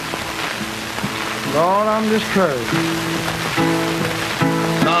Lord, I'm just crazy.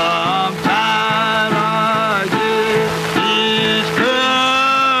 Sometimes I get discouraged,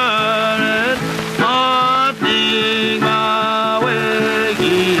 I think my way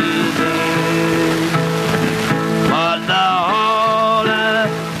is there. But now that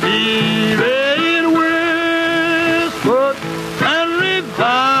spirit whispered and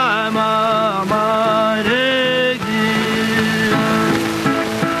revive my mind again.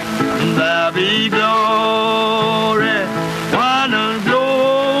 There be glory, wonder,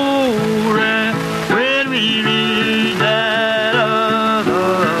 glory, when we reach that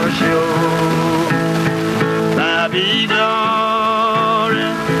other shore. There be glory,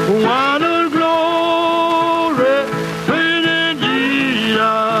 wonder, glory, when in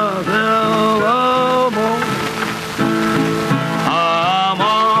Jesus evermore. I'm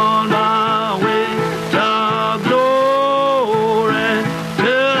on my way to glory,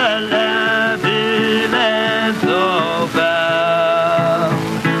 to that happy land so far.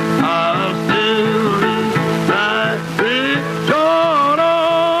 I'll still be right rejoice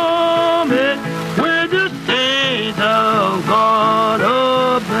on me with the saints of God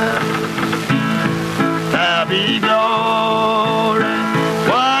up there. There'll be glory,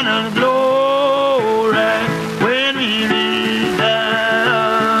 wonder, glory, when we reach that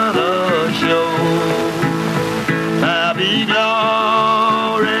other shore. There'll be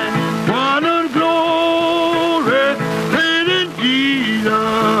glory, wonder, glory, when in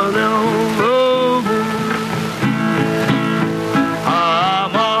Jesus evermore.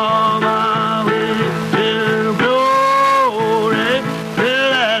 I'm on my way to glory, to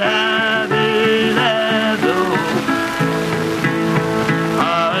that happy land so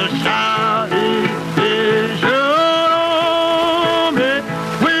I'll shout it, on me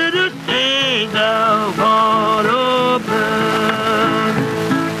with the saints of God up there.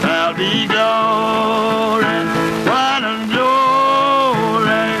 There'll be glory, wonder,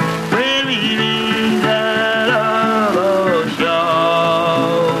 glory, when we reach that other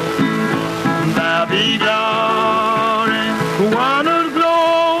shore. There'll be glory, wonder,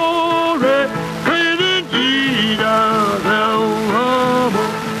 glory, when in Jesus evermore.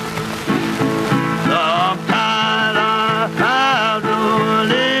 Sometimes I have to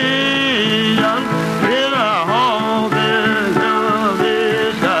lean with a hope is of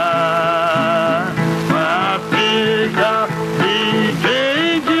this sky. When I pick up the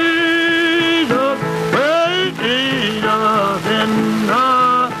King Jesus, praise Jesus in the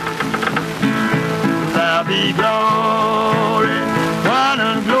there'll be glory,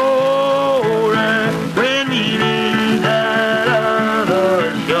 wonder, glory, when we reach that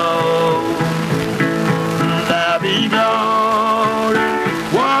other shore. There'll be glory,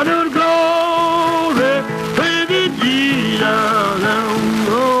 wonder, glory, when we Jesus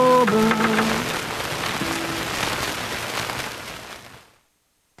evermore.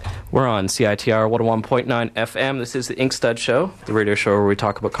 We're on CITR 101.9 FM. This is the Ink Stud Show, the radio show where we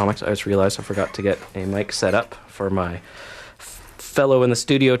talk about comics. I just realized I forgot to get a mic set up for my fellow in the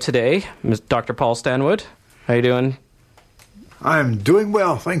studio today, Dr. Paul Stanwood. How you doing? I'm doing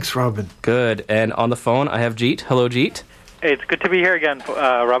well, thanks, Robin. Good. And on the phone, I have Jeet. Hello, Jeet. Hey, it's good to be here again,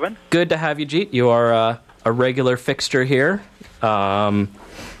 Robin. Good to have you, Jeet. You are a regular fixture here.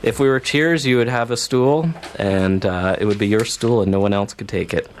 If we were Cheers, you would have a stool, and it would be your stool, and no one else could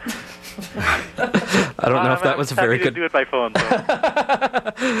take it. I don't know if that was a very good. Do it by phone.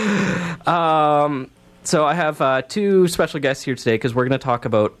 So. So I have two special guests here today because we're going to talk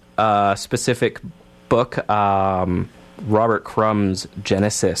about a specific book, Robert Crumb's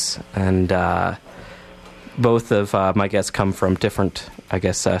Genesis, and both of my guests come from different, I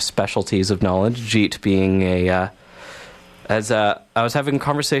guess, specialties of knowledge. Jeet being I was having a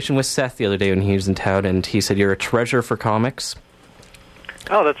conversation with Seth the other day when he was in town, and he said you're a treasure for comics.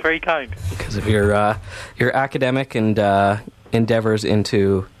 Oh, that's very kind. Because of your academic and endeavors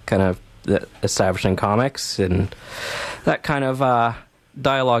into kind of establishing comics and that kind of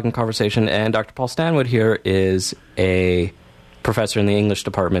dialogue and conversation. And Dr. Paul Stanwood here is a professor in the English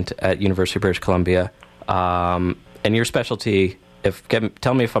department at University of British Columbia. And your specialty,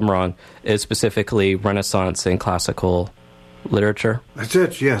 tell me if I'm wrong, is specifically Renaissance and classical literature? That's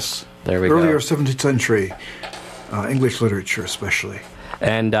it, yes. There we go. Earlier 17th century English literature especially.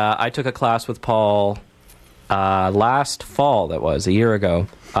 And I took a class with Paul last fall, that was, a year ago,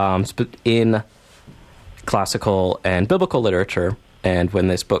 in classical and biblical literature. And when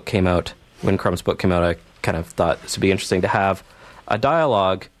this book came out, when Crumb's book came out, I kind of thought this would be interesting to have a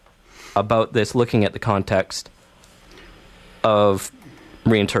dialogue about this, looking at the context of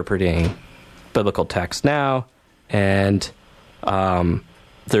reinterpreting biblical text now, and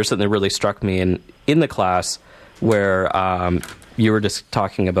there's something that really struck me in the class where you were just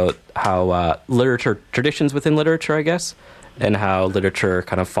talking about how literature, traditions within literature, I guess, and how literature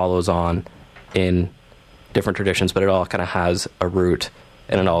kind of follows on in different traditions, but it all kind of has a root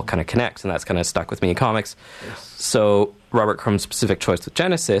and it all kind of connects, and that's kind of stuck with me in comics. Yes. So Robert Crumb's specific choice with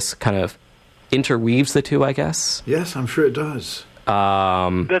Genesis kind of interweaves the two, I guess. Yes, I'm sure it does.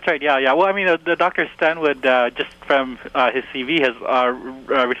 That's right. Yeah. Well, I mean, the Dr. Stanwood, just from his CV, has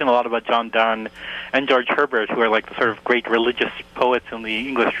written a lot about John Donne and George Herbert, who are like the sort of great religious poets in the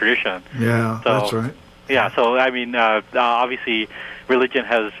English tradition. Yeah, So, that's right. Yeah. So, I mean, obviously, religion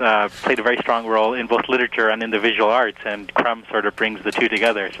has played a very strong role in both literature and in the visual arts, and Crumb sort of brings the two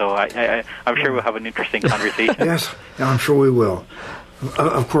together. So, I'm sure we'll have an interesting conversation. Yes, I'm sure we will.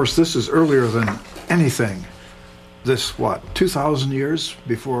 Of course, this is earlier than anything. This, 2,000 years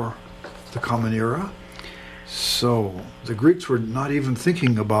before the Common Era? So the Greeks were not even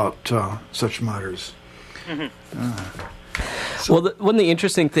thinking about such matters. Mm-hmm. Well, one of the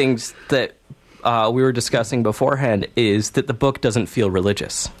interesting things that we were discussing beforehand is that the book doesn't feel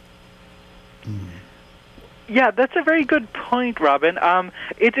religious. Yeah, that's a very good point, Robin.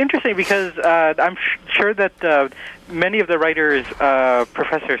 It's interesting because I'm sure that many of the writers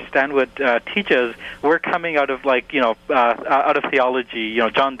Professor Stanwood teaches were coming out of, out of theology.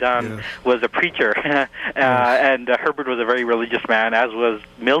 John Donne was a preacher, and Herbert was a very religious man, as was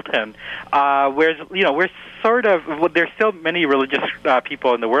Milton. Whereas, we're sort of, there's still many religious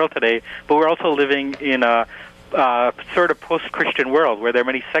people in the world today, but we're also living in a sort of post-Christian world where there are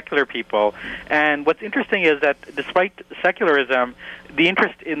many secular people. And what's interesting is that despite secularism, the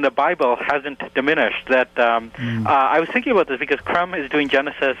interest in the Bible hasn't diminished. That I was thinking about this because Crumb is doing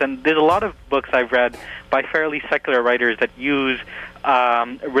Genesis, and there's a lot of books I've read by fairly secular writers that use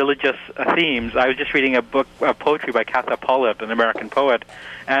religious themes. I was just reading a book of poetry by Katha Pollitt, an American poet,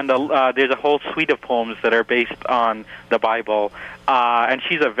 and there's a whole suite of poems that are based on the Bible, and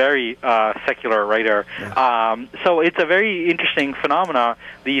she's a very secular writer. Yeah. So it's a very interesting phenomena,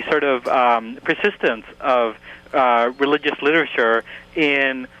 the sort of persistence of religious literature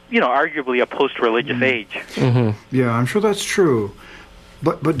in, arguably a post-religious age. Mm-hmm. Yeah, I'm sure that's true.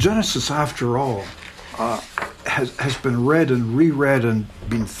 But Genesis, after all, has been read and reread and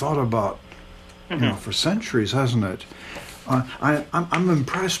been thought about, for centuries, hasn't it? I'm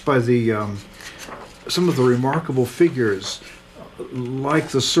impressed by the some of the remarkable figures, like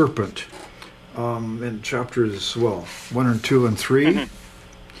the serpent, in chapters 1 and 2 and 3.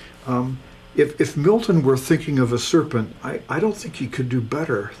 If Milton were thinking of a serpent, I don't think he could do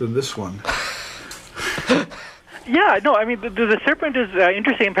better than this one. Yeah, no, I mean the serpent is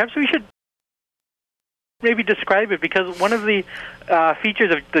interesting. Perhaps we should maybe describe it, because one of the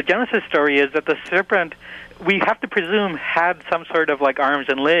features of the Genesis story is that the serpent, we have to presume, had some sort of arms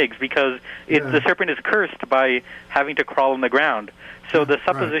and legs, because the serpent is cursed by having to crawl on the ground. So the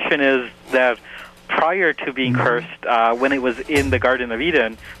supposition is that prior to being cursed, when it was in the Garden of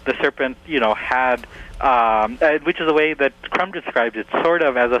Eden, the serpent, had, which is the way that Crumb described it, sort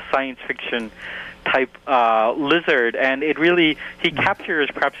of as a science fiction type lizard, and it really, he captures,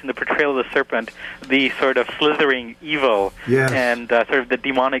 perhaps in the portrayal of the serpent, the sort of slithering evil and sort of the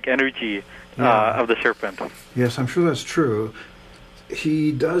demonic energy of the serpent. Yes, I'm sure that's true.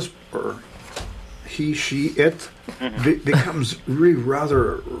 He does, or he, she, it becomes really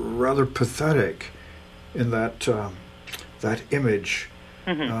rather pathetic in that that image.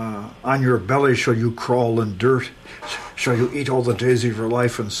 On your belly shall you crawl in dirt, shall you eat all the days of your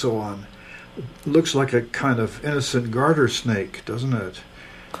life, and so on. Looks like a kind of innocent garter snake, doesn't it?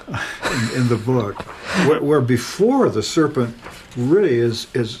 In the book, where before the serpent really is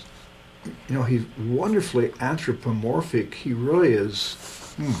he's wonderfully anthropomorphic. He really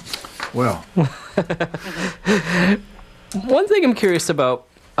is. Well, one thing I'm curious about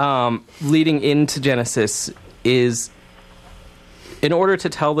leading into Genesis is, in order to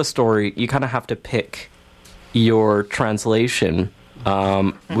tell the story, you kind of have to pick your translation.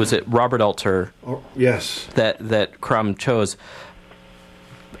 Was it Robert Alter? Oh, yes. That Crumb chose,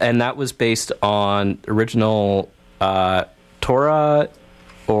 and that was based on original Torah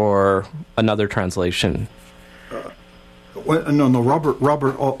or another translation. No.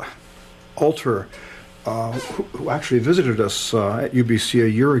 Robert Alter, who actually visited us at UBC a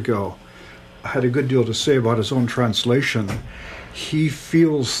year ago, had a good deal to say about his own translation. He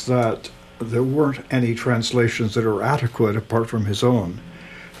feels that there weren't any translations that are adequate apart from his own.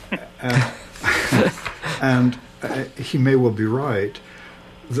 And he may well be right.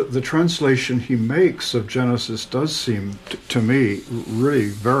 The translation he makes of Genesis does seem, to me, really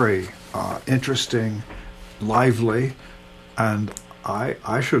very interesting, lively, and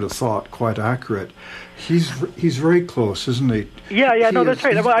I should have thought quite accurate. He's very close, isn't he? Yeah, no, that's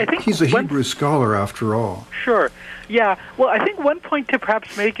right. Well, I think he's a Hebrew scholar after all. Sure. Yeah. Well, I think one point to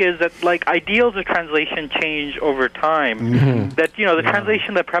perhaps make is that like ideals of translation change over time. Mm-hmm. That the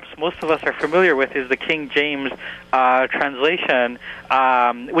translation that perhaps most of us are familiar with is the King James translation,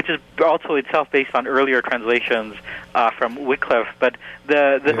 which is also itself based on earlier translations from Wycliffe. But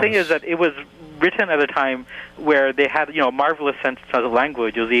the thing is that it was written at a time where they had marvelous sense of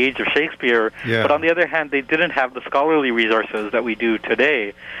language. It was the age of Shakespeare. Yeah. But on the other hand, they didn't have the scholarly resources that we do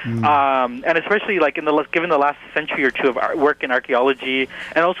today. And especially like given the last century or two of work in archaeology,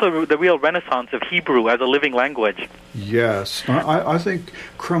 and also the real renaissance of Hebrew as a living language. Yes, I think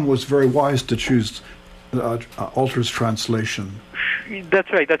Crum was very wise to choose Alter's translation.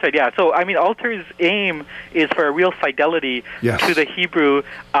 That's right. Yeah. So, I mean, Alter's aim is for a real fidelity to the Hebrew,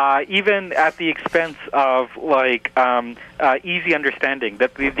 even at the expense of easy understanding.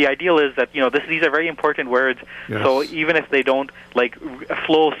 That the ideal is that these are very important words. Yes. So even if they don't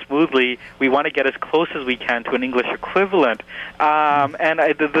flow smoothly, we want to get as close as we can to an English equivalent. Crum's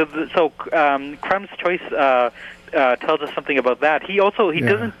choice tells us something about that. He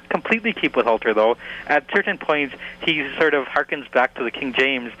doesn't completely keep with Alter, though. At certain points, he sort of harkens back to the King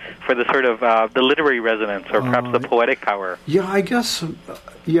James for the sort of the literary resonance, or perhaps the poetic power. Yeah, I guess.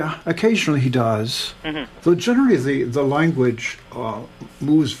 Occasionally he does. Mm-hmm. Though generally the language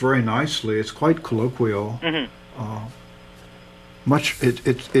moves very nicely. It's quite colloquial. Mm-hmm.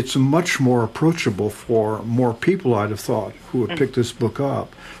 It's much more approachable for more people, I'd have thought, who would pick this book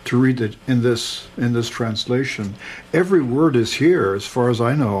up to read it in this translation. Every word is here, as far as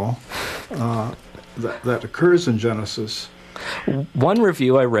I know, that occurs in Genesis. One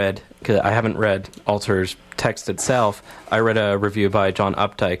review I read, because I haven't read Alter's text itself, I read a review by John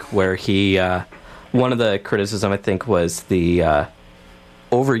Updike where he, one of the criticism I think was the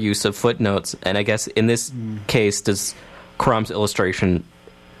overuse of footnotes, and I guess in this case, does Crum's illustration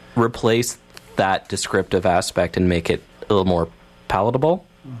replace that descriptive aspect and make it a little more palatable?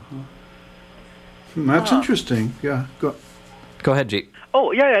 That's interesting. Yeah, go ahead, Jeet.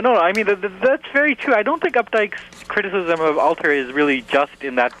 Oh, yeah, no, I mean, that's very true. I don't think Updike's criticism of Alter is really just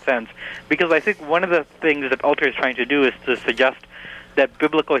in that sense, because I think one of the things that Alter is trying to do is to suggest that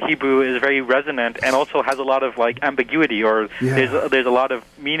biblical Hebrew is very resonant and also has a lot of ambiguity, or there's a lot of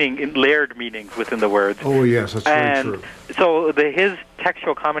meaning, layered meanings within the words. Oh yes, that's very true. So his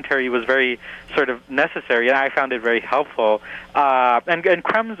textual commentary was very sort of necessary, and I found it very helpful. And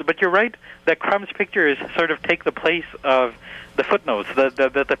Crum's, but you're right that Crum's pictures sort of take the place of the footnotes.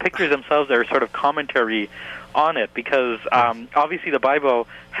 The pictures themselves are sort of commentary on it, because obviously the Bible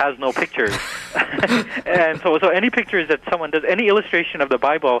has no pictures. And so any pictures that someone does, any illustration of the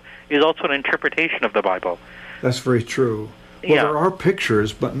Bible is also an interpretation of the Bible. That's very true. Well, there are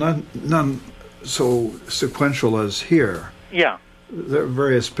pictures, but none so sequential as here. Yeah. There are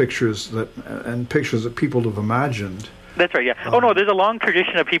various pictures pictures that people have imagined. That's right, yeah. There's a long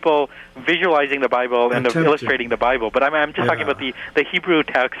tradition of people visualizing the Bible and of illustrating the Bible, but I'm just talking about the Hebrew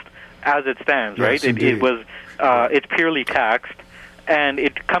text as it stands, right? It was it's purely text, and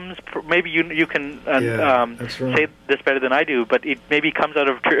it comes. Maybe you can say this better than I do, but it maybe comes out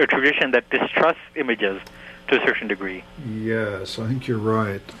of a tradition that distrusts images to a certain degree. Yes, I think you're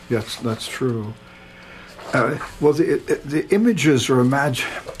right. Yes, that's true. Well, the images or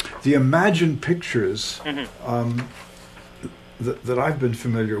the imagined pictures that I've been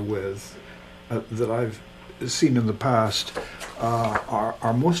familiar with, that I've seen in the past,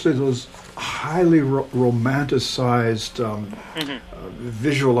 are mostly those highly romanticized,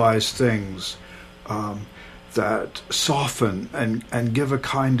 visualized things that soften and give a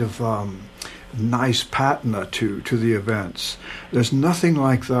kind of nice patina to the events. There's nothing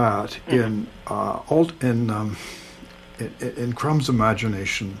like that in Crum's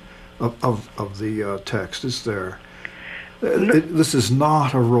imagination of the text, is there? This is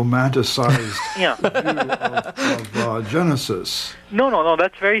not a romanticized view of Genesis. No,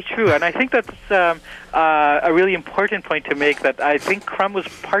 that's very true. And I think that's a really important point to make, that I think Crum was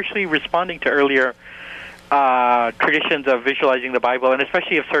partially responding to earlier traditions of visualizing the Bible, and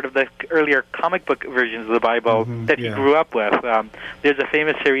especially of sort of the earlier comic book versions of the Bible that he grew up with. There's a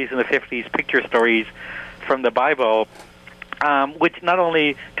famous series in the 50s, Picture Stories from the Bible, which not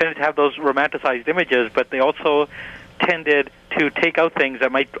only tended to have those romanticized images, but they also tended to take out things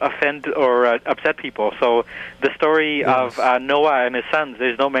that might offend or upset people. So the story of Noah and his sons,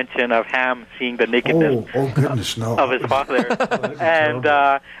 there's no mention of Ham seeing the nakedness of his father. And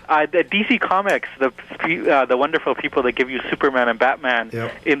the DC Comics, the wonderful people that give you Superman and Batman,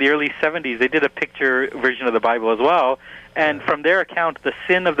 in the early 70s, they did a picture version of the Bible as well. And from their account, the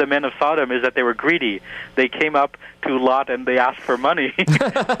sin of the men of Sodom is that they were greedy. They came up to Lot and they asked for money,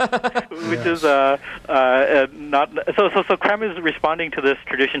 which is not. So Krem is responding to this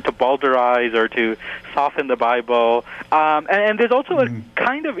tradition to balderize or to soften the Bible. And there's also a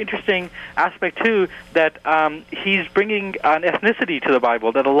kind of interesting aspect too that he's bringing an ethnicity to the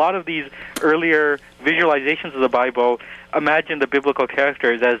Bible. That a lot of these earlier visualizations of the Bible imagine the biblical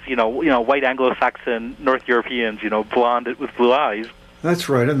characters as white Anglo-Saxon North Europeans, blonde with blue eyes. That's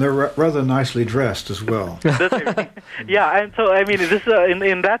right, and they're rather nicely dressed as well. Yeah, and so I mean, this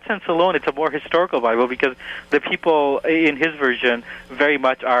in that sense alone, it's a more historical Bible because the people in his version very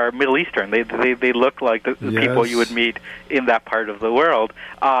much are Middle Eastern. They look like the people you would meet in that part of the world,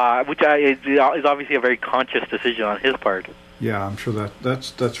 which is obviously a very conscious decision on his part. Yeah, I'm sure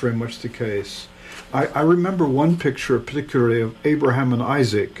that's very much the case. I remember one picture particularly of Abraham and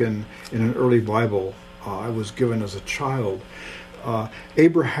Isaac in an early Bible I was given as a child.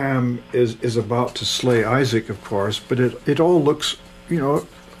 Abraham is about to slay Isaac, of course, but it all looks,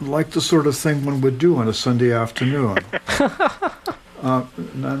 like the sort of thing one would do on a Sunday afternoon.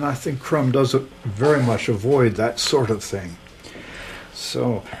 And I think Crum does very much avoid that sort of thing.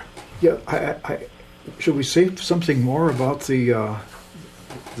 So, yeah, should we say something more about the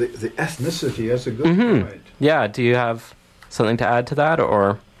ethnicity as a good point? Yeah, do you have something to add to that,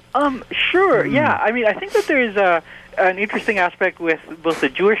 or? Sure, yeah. I mean, I think that there's an interesting aspect with both the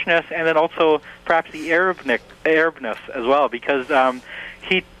Jewishness and then also perhaps the Arabness as well, because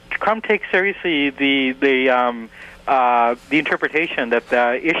Crum takes seriously the interpretation that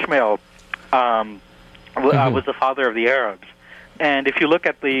Ishmael was the father of the Arabs, and if you look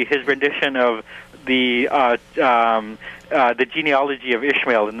at his rendition of the genealogy of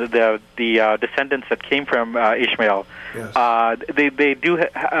Ishmael and the descendants that came from Ishmael, yes. They do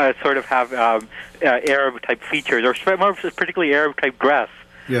sort of have Arab type features, or more particularly Arab type dress.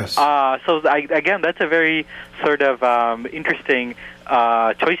 Yes. So again, that's a very sort of interesting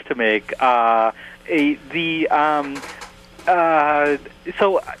choice to make. So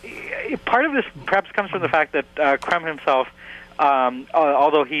part of this perhaps comes from the fact that Crum himself,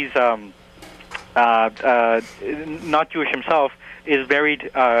 although he's not Jewish himself, is married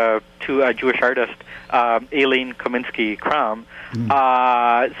to a Jewish artist, Aileen Kominsky Crum.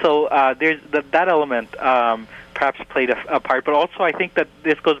 So there's that element perhaps played a part, but also I think that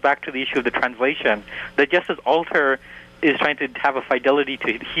this goes back to the issue of the translation, that just as Alter is trying to have a fidelity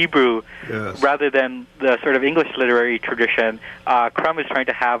to Hebrew, yes, rather than the sort of English literary tradition, Crum is trying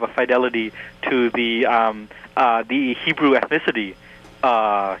to have a fidelity to the Hebrew ethnicity.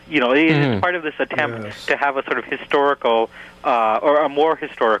 It is part of this attempt, yes, to have a sort of historical or a more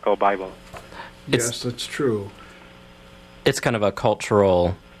historical Bible. Yes, that's true. It's kind of a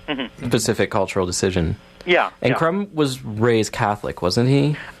cultural, specific cultural decision. Yeah. And Crum was raised Catholic, wasn't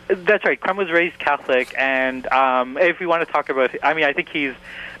he? That's right. Crum was raised Catholic, and if we want to talk about, I think he's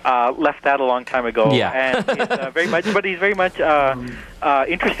left that a long time ago. Yeah. And he's very much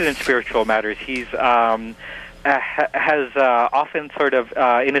interested in spiritual matters. He's has often sort of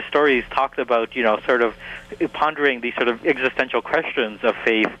in his stories talked about sort of pondering these sort of existential questions of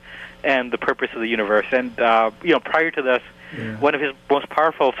faith and the purpose of the universe. And prior to this, one of his most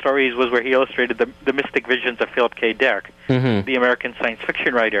powerful stories was where he illustrated the mystic visions of Philip K. Dick, the American science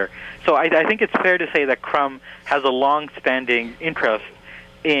fiction writer. So I think it's fair to say that Crum has a long-standing interest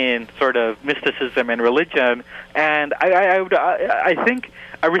in sort of mysticism and religion, and I think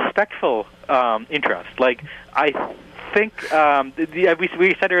a respectful interest. Like, I think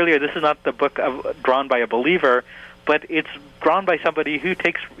we said earlier, this is not the book drawn by a believer, but it's drawn by somebody who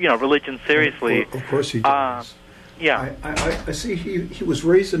takes religion seriously. Of course he does. Yeah, I see. He was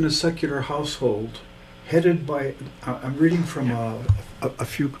raised in a secular household, headed by. I'm reading from a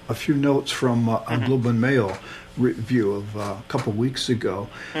few notes from a Globe and Mail review of a couple weeks ago.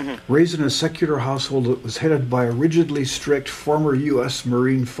 Raised in a secular household that was headed by a rigidly strict former U.S.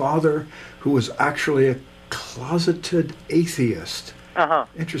 Marine father who was actually a closeted atheist.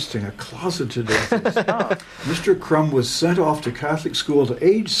 Interesting, a closeted atheist. Mr. Crum was sent off to Catholic school at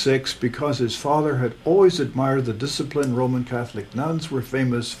age 6 because his father had always admired the discipline Roman Catholic nuns were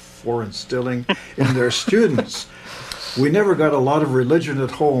famous for instilling in their students. We never got a lot of religion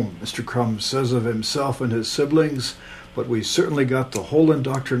at home, Mr. Crum says of himself and his siblings, but we certainly got the whole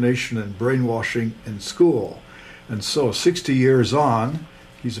indoctrination and brainwashing in school. And so 60 years on,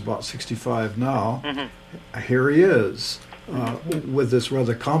 he's about 65 now, here he is. With this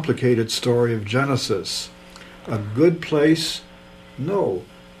rather complicated story of Genesis. A good place? No.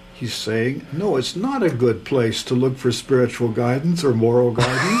 He's saying, no, it's not a good place to look for spiritual guidance or moral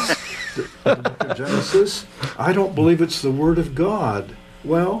guidance. the book of Genesis. I don't believe it's the Word of God.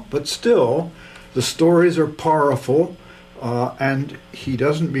 Well, but still, the stories are powerful, and he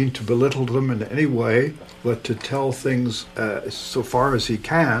doesn't mean to belittle them in any way, but to tell things so far as he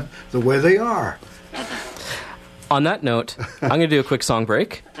can the way they are. On that note, I'm going to do a quick song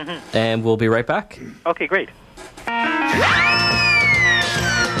break, and we'll be right back. Okay, great.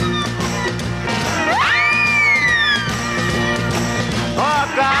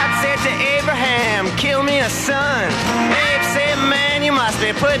 Oh, God said to Abraham, kill me a son. Abe said, man, you must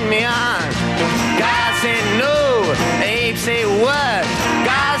be putting me on. God said, no. Abe said, what?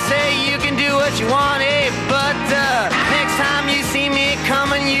 God said, you can do what you want, Abe, but next time you see me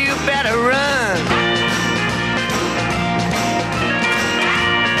coming, you better run.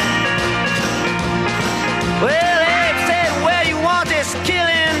 Well, Abe said, where you want this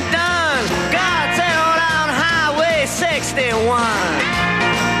killing done? God said, hold on Highway 61.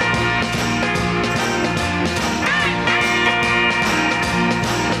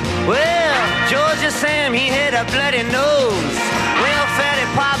 Well, Georgia Sam, he had a bloody nose. Welfare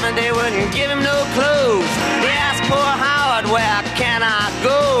department, they wouldn't give him no clothes. They asked poor Howard, where can I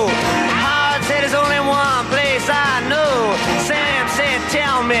go? Howard said, there's only one place I know. Sam said,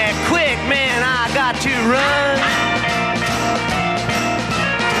 tell me quick, man, I got to run.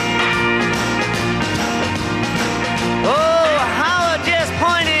 Oh, Howard just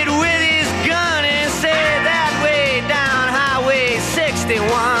pointed with his gun and said, that way down Highway 61.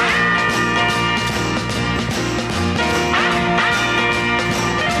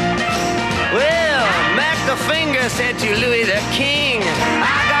 Well, Mac the Finger said to Louis the King,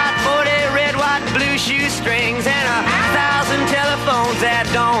 I got 40 red, white, blue shoestrings and 1,000 telephones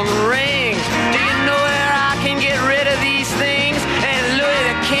that don't ring. Do you know where I can get rid of these things? And Louis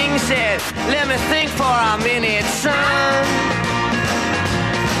the King said, let me think for a minute, son.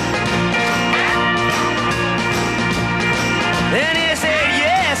 Then he said,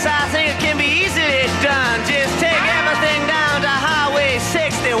 yes, I think it can be easily done. Just take everything down to Highway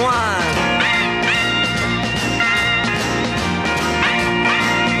 61.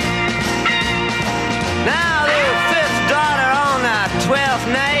 Now the fifth daughter on the 12th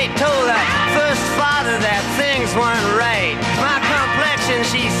night told the first father that things weren't right. My complexion,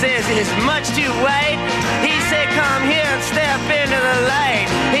 she says, is much too white. He said, come here and step into the light.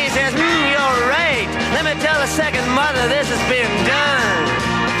 He says, you're right. Let me tell the second mother this has been done.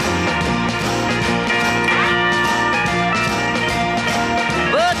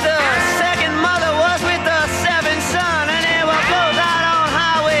 But the second mother was with the seventh son, and they were both out on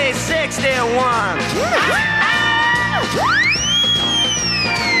Highway 61.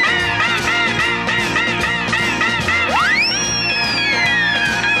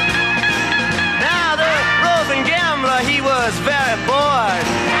 Now the roving gambler, he was very bored,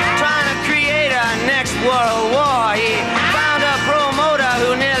 trying to create a next world war. He found a promoter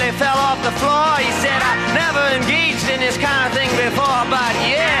who nearly fell off the floor. He said, I never engaged in this kind of thing before, but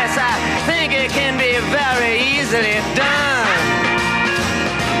yes, I think it can be very easily done.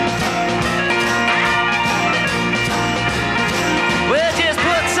 We'll just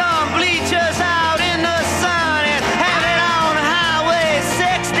put some bleachers out in the sun and have it on Highway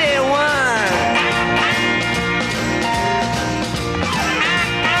 61.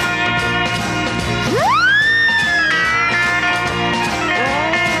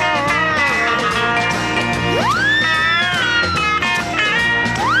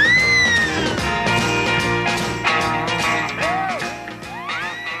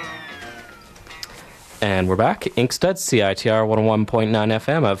 And we're back. Inkstuds, CITR 101.9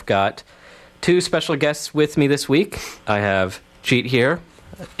 FM. I've got two special guests with me this week. I have Jeet here,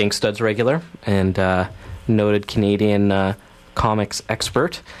 Inkstuds regular, and noted Canadian comics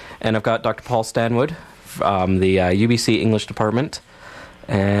expert. And I've got Dr. Paul Stanwood from the UBC English department.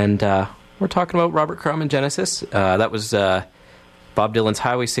 And we're talking about Robert Crumb and Genesis. That was Bob Dylan's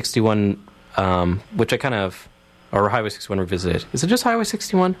Highway 61, which I kind of... Or Highway 61 Revisited. Is it just Highway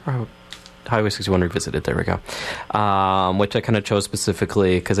 61? Or Highway 61 Revisited, there we go. Which I kind of chose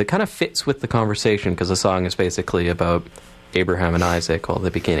specifically because it kind of fits with the conversation, because the song is basically about Abraham and Isaac, well, the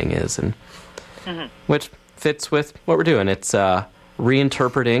beginning is, and which fits with what we're doing. It's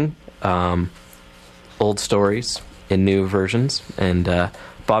reinterpreting old stories in new versions, and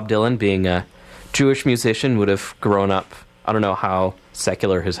Bob Dylan, being a Jewish musician, would have grown up, I don't know how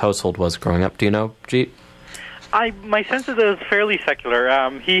secular his household was growing up. Do you know, Jeet? My sense is that it was fairly secular.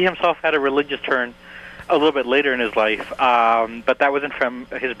 He himself had a religious turn a little bit later in his life, but that wasn't from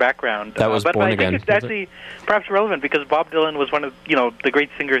his background. That was but Born I Again. think it's actually perhaps relevant because Bob Dylan was one of the great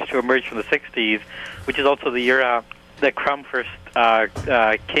singers to emerge from the '60s, which is also the era that Crumb first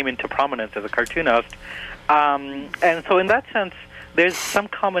came into prominence as a cartoonist. And so in that sense, there's some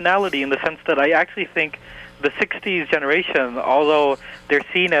commonality in the sense that I actually think the 60s generation, although they're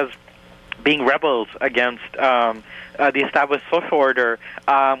seen as being rebels against the established social order,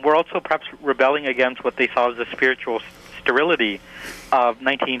 were also perhaps rebelling against what they saw as the spiritual sterility of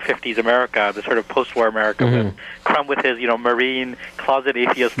 1950s America, the sort of post-war America, with Crumb with his, marine closet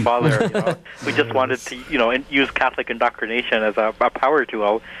atheist father, who just wanted to, use Catholic indoctrination as a power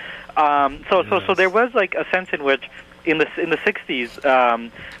tool. So there was like a sense in which in the 60s,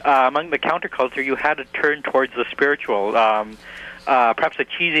 among the counterculture, you had to turn towards the spiritual. Perhaps a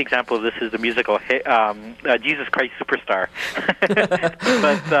cheesy example of this is the musical Jesus Christ Superstar.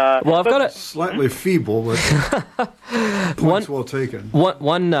 Well, I've got a slightly feeble, but points well taken.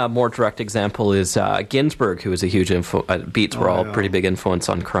 One more direct example is Ginsberg, who was a huge Beats were all pretty big influence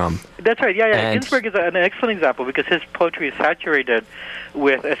on Crumb. That's right. Yeah. Ginsberg is an excellent example because his poetry is saturated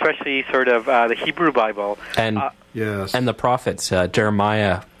with, especially sort of the Hebrew Bible and and the prophets.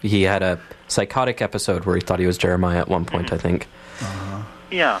 Jeremiah. He had a psychotic episode where he thought he was Jeremiah at one point, I think.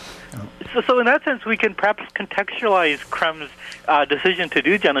 Yeah. So in that sense, we can perhaps contextualize Crumb's decision to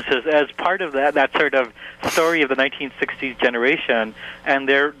do Genesis as part of that sort of story of the 1960s generation and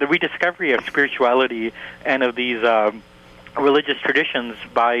the rediscovery of spirituality and of these religious traditions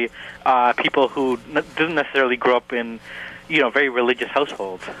by people who didn't necessarily grow up in, very religious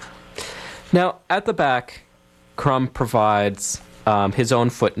households. Now, at the back, Crumb provides his own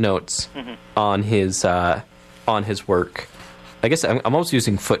footnotes on his work. I guess I'm almost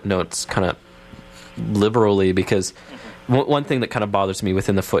using footnotes kind of liberally because one thing that kind of bothers me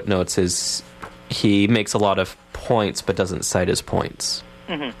within the footnotes is he makes a lot of points but doesn't cite his points.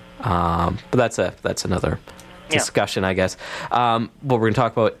 But that's another discussion, I guess. What we're going to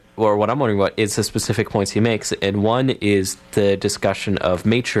talk about, or what I'm wondering about, is the specific points he makes, and one is the discussion of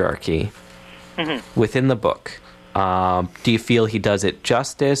matriarchy within the book. Do you feel he does it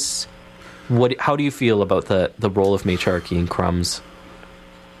justice? How do you feel about the role of matriarchy in Crumb's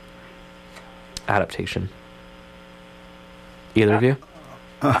adaptation? Either of you?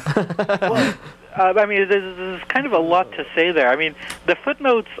 Well, I mean, there's kind of a lot to say there. I mean, the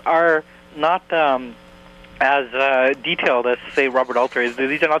footnotes are not as detailed as, say, Robert Alter is.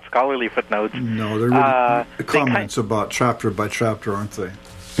 These are not scholarly footnotes. No, they're really comments about chapter by chapter, aren't they?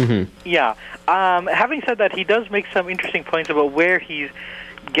 Yeah. Having said that, he does make some interesting points about where he's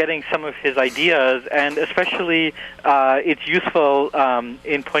getting some of his ideas, and especially it's useful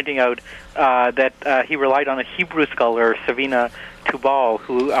in pointing out that he relied on a Hebrew scholar, Savina Tubal,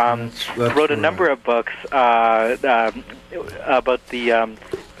 who wrote a number of books about the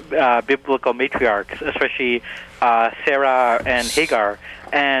biblical matriarchs, especially Sarah and Hagar.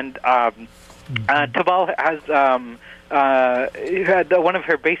 And Tubal has one of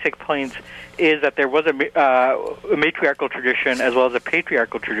her basic points is that there was a matriarchal tradition as well as a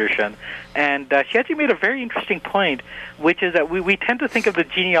patriarchal tradition. And she actually made a very interesting point, which is that we tend to think of the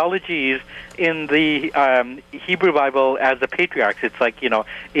genealogies in the Hebrew Bible as the patriarchs. It's like,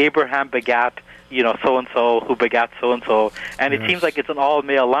 Abraham begat, so-and-so who begat so-and-so. And it seems like it's an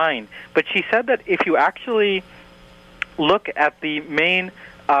all-male line. But she said that if you actually look at the main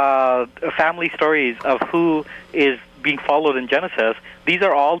family stories of who is being followed in Genesis, these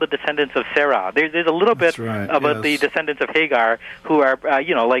are all the descendants of Sarah. There's a little bit about the descendants of Hagar, who are,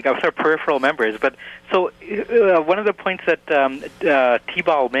 like sort of peripheral members. But so one of the points that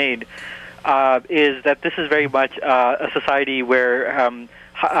Tebal made is that this is very much a society where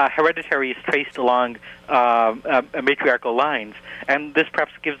hereditary is traced along matriarchal lines, and this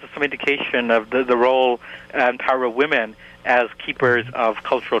perhaps gives us some indication of the role and power of women as keepers of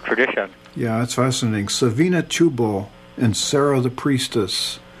cultural tradition. Yeah, it's fascinating. Savina Tubal and Sarah the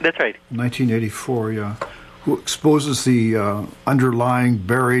Priestess. That's right. 1984, yeah. Who exposes the underlying,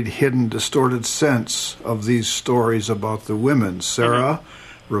 buried, hidden, distorted sense of these stories about the women. Sarah,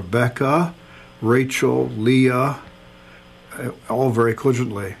 Rebecca, Rachel, Leah, all very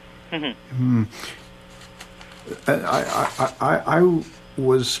cogently. I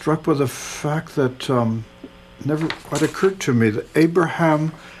was struck by the fact that never quite occurred to me that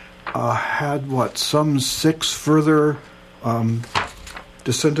Abraham had some 6 further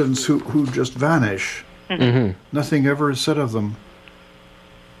descendants who just vanish. Nothing ever is said of them.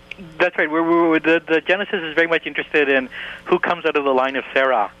 That's right. The Genesis is very much interested in who comes out of the line of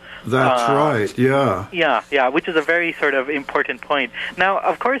Sarah. That's right, yeah. Yeah, which is a very sort of important point. Now,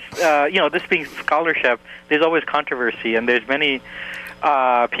 of course, this being scholarship, there's always controversy, and there's many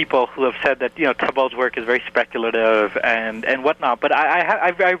people who have said that Tubal's work is very speculative and whatnot. But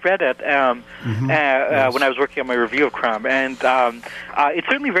I read it Yes. when I was working on my review of Crumb, and it's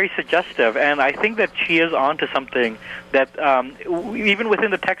certainly very suggestive. And I think that she is onto something that even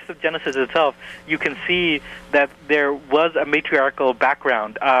within the text of Genesis itself, you can see that there was a matriarchal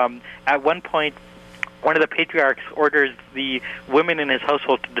background. At one point, one of the patriarchs orders the women in his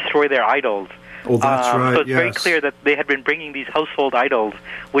household to destroy their idols. Oh, that's right. So it's very yes. clear that they had been bringing these household idols,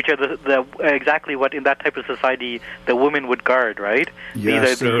 which are the exactly what in that type of society the women would guard, right?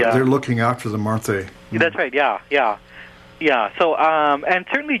 Yes, they're looking after them, aren't they? That's right. Yeah. So and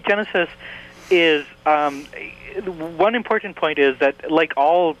certainly Genesis is one important point is that, like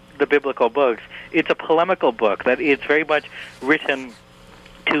all the biblical books, it's a polemical book. That it's very much written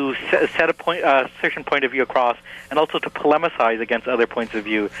to set a certain point of view across, and also to polemicize against other points of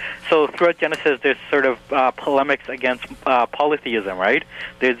view. So throughout Genesis, there's sort of polemics against polytheism, right?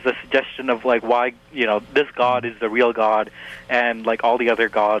 There's the suggestion of like why this God is the real God, and like all the other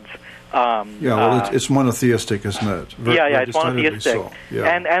gods. It's monotheistic, isn't it? It's monotheistic. So. Yeah.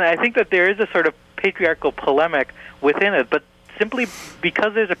 And I think that there is a sort of patriarchal polemic within it, but simply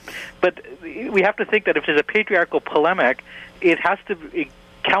because but we have to think that if there's a patriarchal polemic, it has to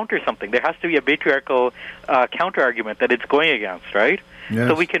counter something. There has to be a patriarchal counter-argument that it's going against, right? Yes.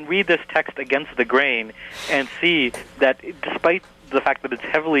 So we can read this text against the grain and see that despite the fact that it's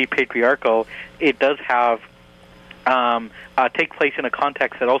heavily patriarchal, it does have take place in a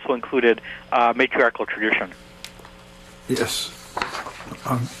context that also included matriarchal tradition. Yes.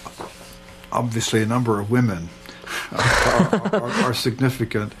 Obviously, a number of women are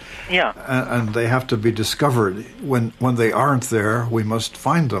significant. Yeah. And they have to be discovered. When they aren't there, we must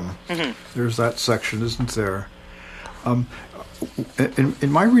find them. Mm-hmm. There's that section, isn't there?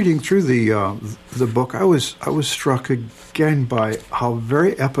 In my reading through the book, I was struck again by how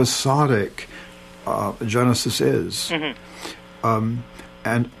very episodic Genesis is,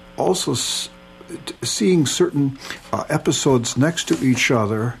 and also seeing certain episodes next to each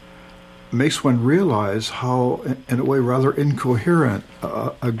other makes one realize how, in a way, rather incoherent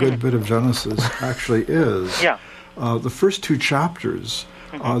a good bit of Genesis actually is. Yeah. The first two chapters,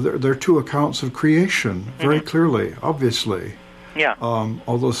 they're two accounts of creation, very clearly, obviously. Yeah.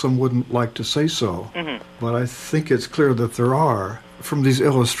 Although some wouldn't like to say so. But I think it's clear that there are. From these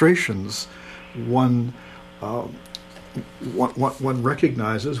illustrations, one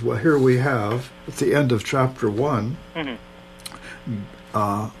recognizes, well, here we have, at the end of chapter 1,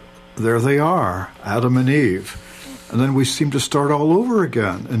 there they are, Adam and Eve. And then we seem to start all over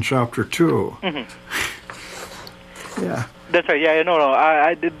again in chapter 2. Yeah. That's right. Yeah,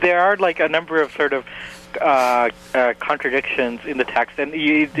 no. There are like a number of sort of contradictions in the text, and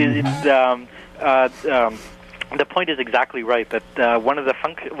the point is exactly right. That one of the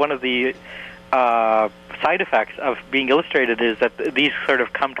side effects of being illustrated is that these sort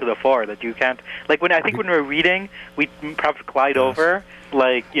of come to the fore. That you can't, like when we're reading, we perhaps glide over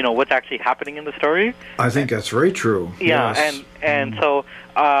what's actually happening in the story. I think that's very true. Yeah, yes. and so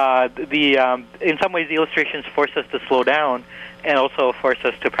in some ways the illustrations force us to slow down, and also force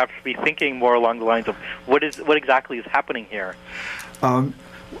us to perhaps be thinking more along the lines of what exactly is happening here.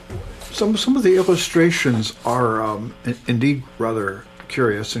 Some of the illustrations are indeed rather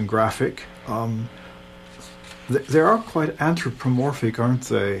curious and graphic. They are quite anthropomorphic, aren't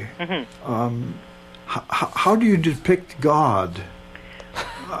they? How do you depict God?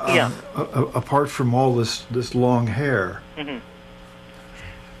 Apart from all this long hair. No,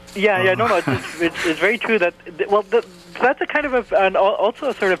 it's very true that that's a kind of also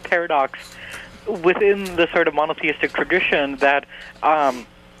a sort of paradox within the sort of monotheistic tradition that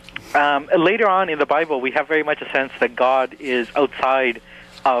later on in the Bible we have very much a sense that God is outside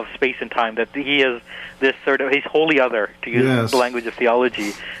of space and time, that he is this sort of, he's wholly other, to use the language of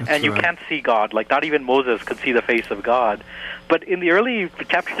theology. And you can't see God, like not even Moses could see the face of God. But in the early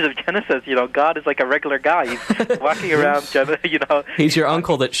chapters of Genesis, God is like a regular guy. He's walking around, He's your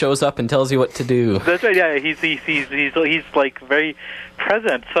uncle that shows up and tells you what to do. That's right, yeah. He's like very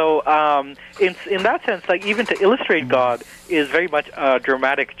present. So in that sense, like even to illustrate God is very much a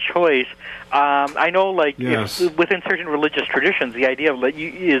dramatic choice. I know, if within certain religious traditions, the idea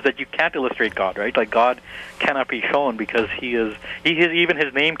is that you can't illustrate God, right? Like God cannot be shown because even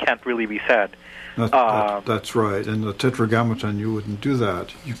his name can't really be said. That's right. In the Tetragrammaton, you wouldn't do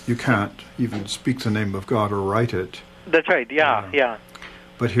that. You can't even speak the name of God or write it. That's right. Yeah.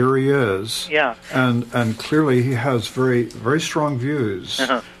 But here he is. Yeah. And clearly he has very, very strong views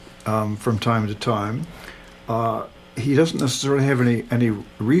from time to time. He doesn't necessarily have any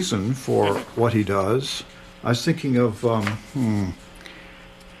reason for what he does. I was thinking of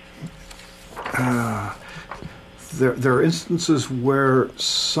there are instances where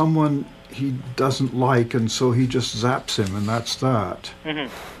someone he doesn't like, and so he just zaps him, and that's that.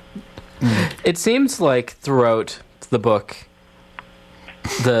 It seems like throughout the book,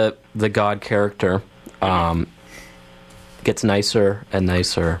 the God character gets nicer and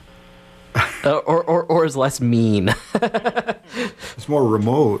nicer, or is less mean. It's more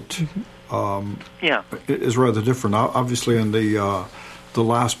remote. Yeah. It is rather different. Obviously, in the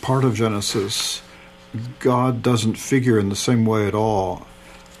last part of Genesis, God doesn't figure in the same way at all.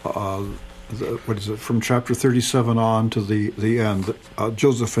 What is it, from chapter 37 on to the end,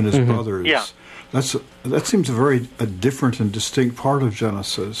 Joseph and his brothers. Yeah. That seems a different and distinct part of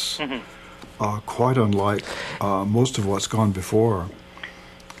Genesis, quite unlike most of what's gone before.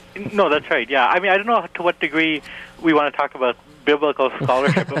 No, that's right. Yeah, I mean, I don't know to what degree we want to talk about biblical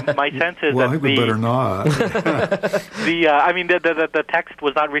scholarship, but my sense is Well, I that think we better not. the text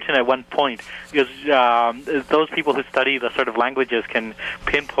was not written at one point, because those people who study the sort of languages can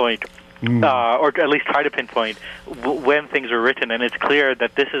pinpoint, or at least try to pinpoint when things were written, and it's clear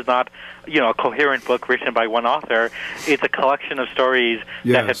that this is not, a coherent book written by one author. It's a collection of stories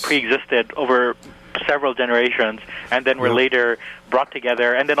that had pre-existed over several generations, and then were later brought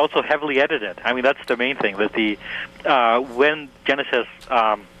together, and then also heavily edited. I mean, that's the main thing, that when Genesis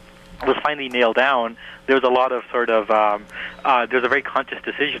was finally nailed down, there was a lot of sort of there's a very conscious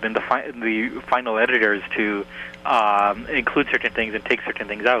decision in the final editors to include certain things and take certain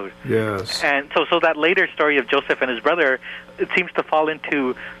things out. Yes. And so that later story of Joseph and his brother, it seems to fall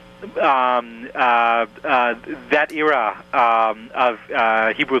into that era of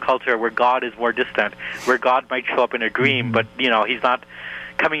Hebrew culture where God is more distant, where God might show up in a dream, but he's not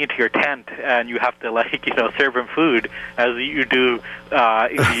coming into your tent and you have to serve him food as you do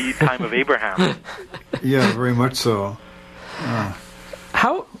in the time of Abraham. Yeah, very much so.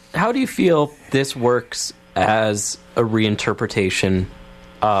 How do you feel this works as a reinterpretation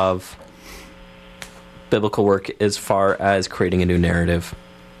of biblical work as far as creating a new narrative?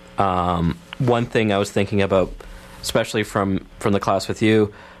 One thing I was thinking about, especially from the class with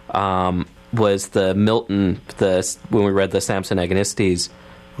you, was the Milton, when we read the Samson Agonistes,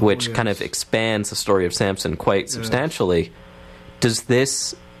 which kind of expands the story of Samson quite substantially. Does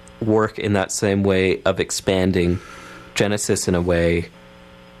this work in that same way of expanding Genesis in a way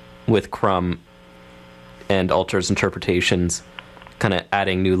with Crumb and Alter's interpretations, kind of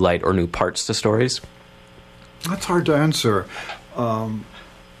adding new light or new parts to stories? That's hard to answer.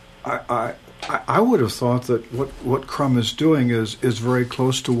 I would have thought that what Crumb is doing is very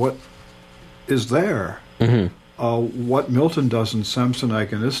close to what is there. What Milton does in Samson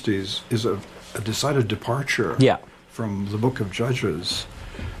Agonistes is a decided departure from the Book of Judges.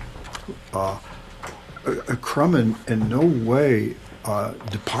 Crumb in no way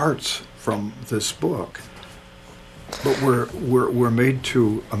departs from this book, but we're made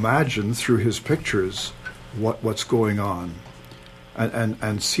to imagine through his pictures what's going on,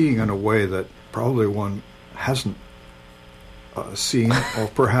 and seeing in a way that probably one hasn't seen or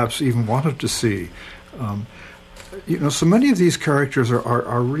perhaps even wanted to see. So many of these characters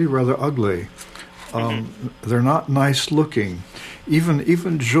are really rather ugly. They're not nice looking.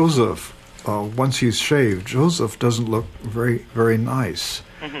 Even Joseph, once he's shaved, Joseph doesn't look very, very nice.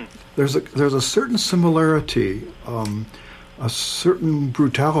 There's a certain similarity, a certain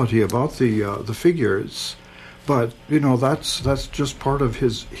brutality about the figures, but that's just part of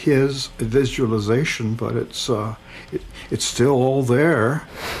his visualization. But it's still all there.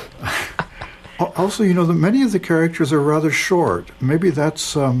 Also, that many of the characters are rather short. Maybe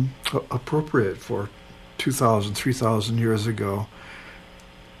that's appropriate for 2,000, 3,000 years ago.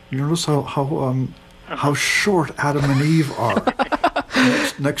 You notice how short Adam and Eve are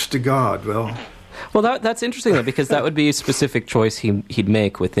next to God. Well, that's interesting though, because that would be a specific choice he'd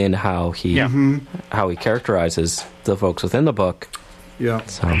make within how he characterizes the folks within the book. Yeah,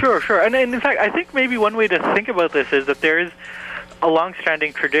 so. Sure. And in fact, I think maybe one way to think about this is that there is a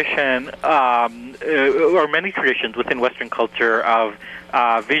long-standing tradition, or many traditions within Western culture of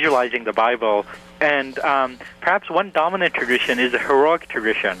visualizing the Bible, and perhaps one dominant tradition is a heroic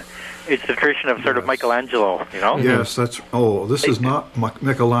tradition. It's the tradition of sort of Michelangelo, Yes, this is not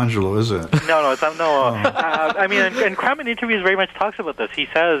Michelangelo, is it? No, it's not. No, I mean, and Crumb in interviews very much talks about this. He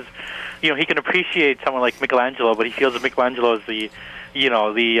says, he can appreciate someone like Michelangelo, but he feels that Michelangelo is the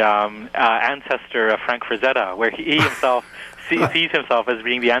ancestor of Frank Frazetta, where he himself sees himself as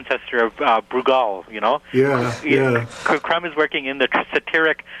being the ancestor of Bruegel, Yeah. Crumb is working in the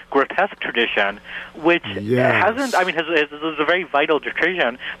satiric, grotesque tradition, which is a very vital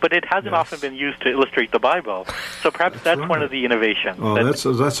tradition, but it hasn't often been used to illustrate the Bible. So perhaps that's one of the innovations. Oh,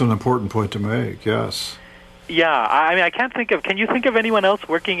 that's an important point to make, yes. Yeah, I mean, I can't think of. Can you think of anyone else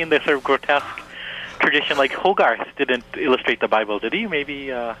working in this sort of grotesque tradition? Like Hogarth didn't illustrate the Bible, did he?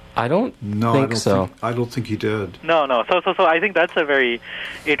 Maybe. I don't think so. I don't think he did. No. So I think that's a very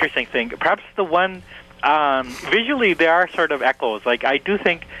interesting thing. Perhaps the one. Visually, there are sort of echoes. Like I do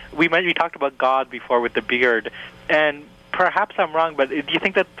think we talked about God before with the beard, and perhaps I'm wrong, but do you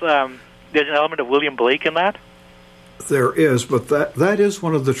think that there's an element of William Blake in that? There is, but that is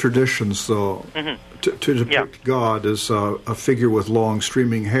one of the traditions, though, to depict God as a figure with long,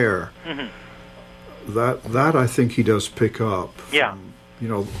 streaming hair. That I think he does pick up. From,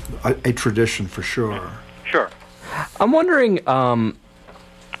 a tradition for sure. Sure. I'm wondering, on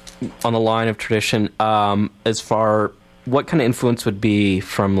the line of tradition, as far what kind of influence would be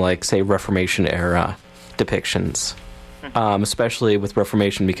from, like, say, Reformation era depictions, especially with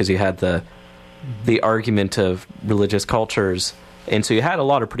Reformation, because you had the argument of religious cultures, and so you had a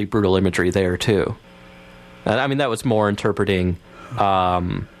lot of pretty brutal imagery there too. And I mean, that was more interpreting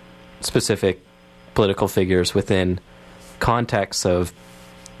specific political figures within contexts of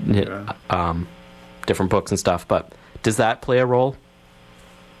different books and stuff. But does that play a role?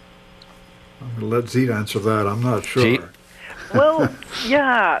 I'm going to let Jeet answer that. I'm not sure. Jeet? Well,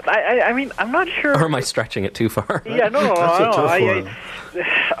 yeah. I mean, I'm not sure. Or am I stretching it too far? Yeah, no. That's a tough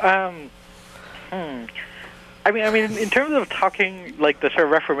one. I mean, in terms of talking like the sort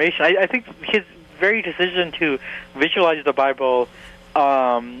of Reformation, I think his very decision to visualize the Bible,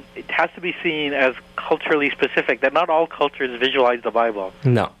 it has to be seen as culturally specific. That not all cultures visualize the Bible.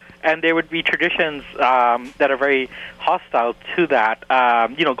 No. And there would be traditions that are very hostile to that.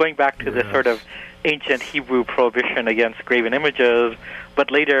 Going back to the sort of ancient Hebrew prohibition against graven images, but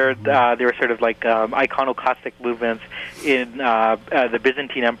later there were sort of like iconoclastic movements in the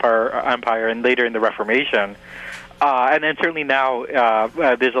Byzantine Empire and later in the Reformation. And then certainly now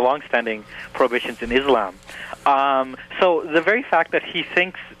there's a long-standing prohibitions in Islam. So the very fact that he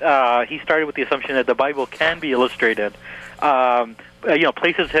thinks he started with the assumption that the Bible can be illustrated,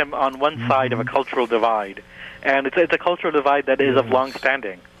 places him on one side of a cultural divide, and it's a cultural divide that is of long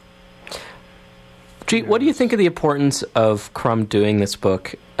standing. Jeet, what do you think of the importance of Crumb doing this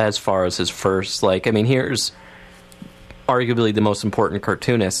book as far as his first? Like, I mean, here's arguably the most important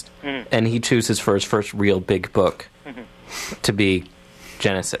cartoonist, and he chooses for his first real big book to be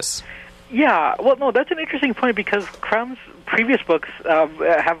Genesis. Yeah, well, no, that's an interesting point because Crumb's previous books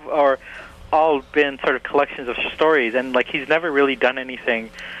have all been sort of collections of stories, and like he's never really done anything,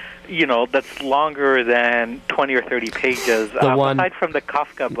 that's longer than 20 or 30 pages, aside from the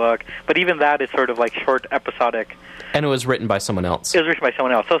Kafka book. But even that is sort of like short, episodic. And it was written by someone else. It was written by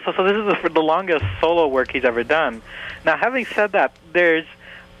someone else. So this is the longest solo work he's ever done. Now, having said that, there's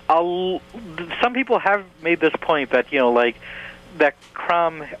some people have made this point that that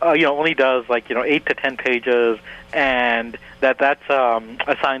Crumb only does 8 to 10 pages, and that's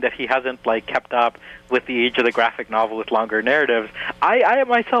a sign that he hasn't kept up with the age of the graphic novel with longer narratives. I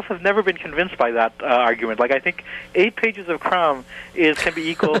myself have never been convinced by that argument. I think 8 pages of Crumb can be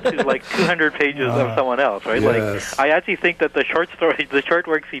equal to 200 pages of someone else, right? Yes. I actually think that the short stories, the short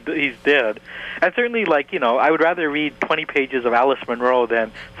works he's did, and certainly I would rather read 20 pages of Alice Munro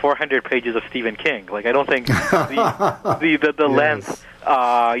than 400 pages of Stephen King. I don't think the length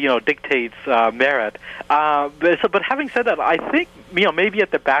dictates merit. But having said that, I think maybe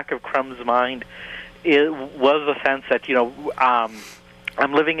at the back of Crumb's mind it was a sense that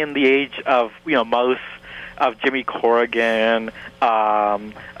I'm living in the age of Mouse, of Jimmy Corrigan,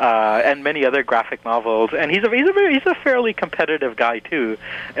 and many other graphic novels, and he's a fairly competitive guy too,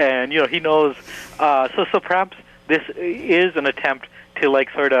 and he knows. So perhaps this is an attempt to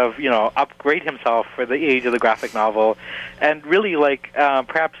upgrade himself for the age of the graphic novel, and really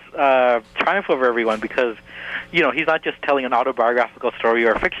perhaps triumph over everyone, because he's not just telling an autobiographical story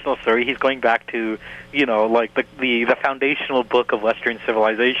or a fictional story. He's going back to the foundational book of Western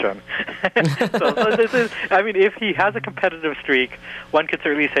civilization. so this is, I mean, if he has a competitive streak, one could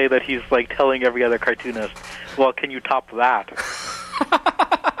certainly say that he's telling every other cartoonist, well, can you top that?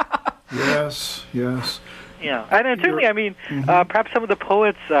 Yes. Yeah, and then certainly, I mean, perhaps some of the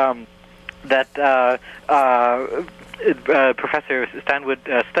poets that Professor Stanwood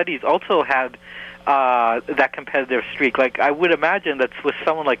studies also had that competitive streak. I would imagine that with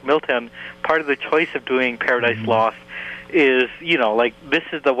someone like Milton, part of the choice of doing Paradise Lost is, this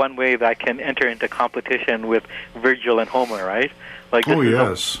is the one way that I can enter into competition with Virgil and Homer, right? This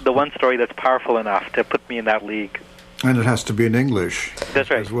is the one story that's powerful enough to put me in that league. And it has to be in English. That's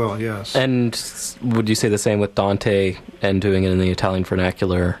right. As well, yes. And would you say the same with Dante and doing it in the Italian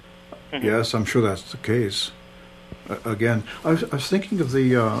vernacular? Yes, I'm sure that's the case. again. I was thinking of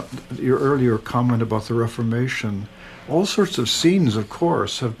your earlier comment about the Reformation. All sorts of scenes, of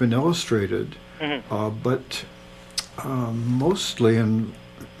course, have been illustrated, but mostly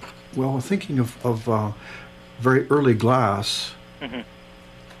thinking of very early glass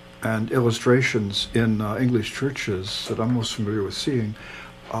and illustrations in English churches that I'm most familiar with seeing.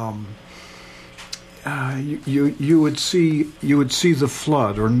 You would see the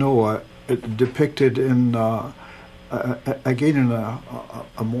flood or Noah depicted in again in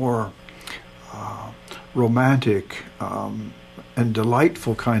a more romantic and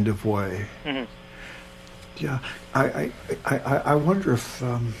delightful kind of way. Yeah, I wonder if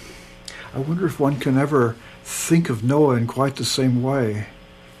one can ever think of Noah in quite the same way.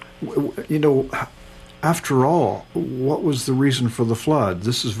 After all, what was the reason for the flood?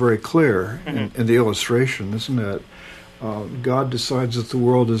 This is very clear in the illustration, isn't it? God decides that the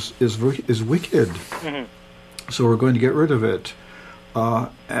world is wicked, so we're going to get rid of it,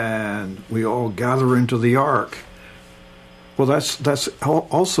 and we all gather into the ark. Well, that's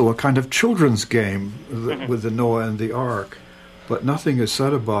also a kind of children's game with the Noah and the ark, but nothing is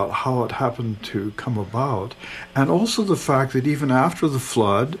said about how it happened to come about, and also the fact that even after the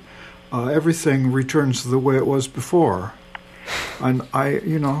flood, everything returns to the way it was before. And I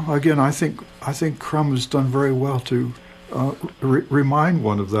think Crumb has done very well to remind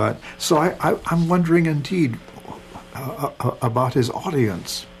one of that. So I'm wondering indeed about his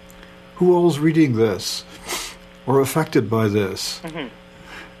audience. Who all's reading this or affected by this?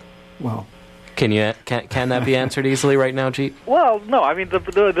 Well, can that be answered easily right now, Jeet? Well, no. I mean,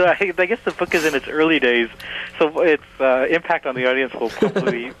 I guess the book is in its early days, so its impact on the audience will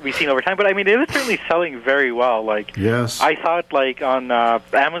probably be seen over time. But I mean, it is certainly selling very well. Like, yes, I saw it like on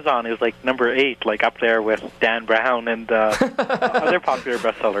Amazon. It was like number 8, like up there with Dan Brown and other popular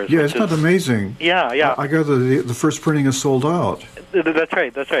bestsellers. Yeah, isn't that amazing? Yeah. I gather the first printing is sold out. That's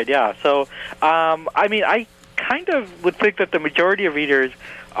right. Yeah. So, I mean, I kind of would think that the majority of readers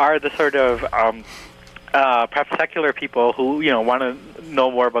are the sort of perhaps secular people who want to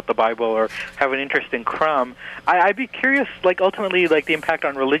know more about the Bible or have an interest in Crumb. I'd be curious, like ultimately, like the impact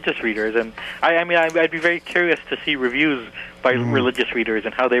on religious readers, and I'd be very curious to see reviews by religious readers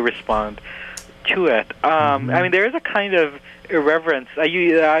and how they respond to it. I mean, there is a kind of irreverence.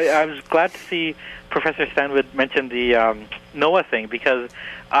 I was glad to see Professor Stanwood mention the Noah thing, because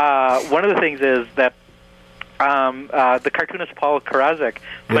one of the things is that the cartoonist Paul Karazic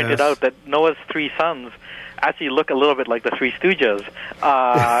pointed out that Noah's 3 sons actually look a little bit like the Three Stooges.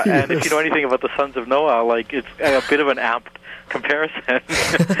 And if you know anything about the sons of Noah, like it's a bit of an apt comparison.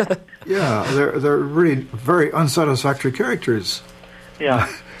 Yeah, they're really very unsatisfactory characters.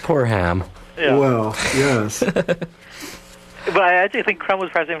 Yeah. Poor Ham. Yeah. Well, yes. But I actually think Crumb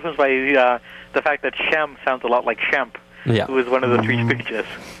was perhaps influenced by the fact that Shem sounds a lot like Shemp, who was one of the Three Stooges.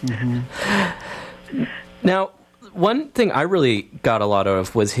 Now, one thing I really got a lot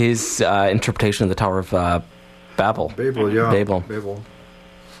of was his interpretation of the Tower of Babel. Babel.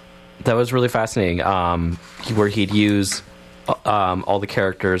 That was really fascinating, where he'd use all the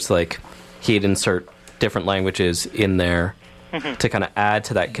characters, like he'd insert different languages in there to kind of add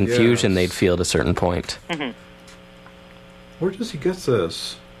to that confusion they'd feel at a certain point. Where does he get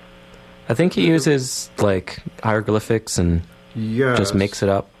this? I think he uses like hieroglyphics and just makes it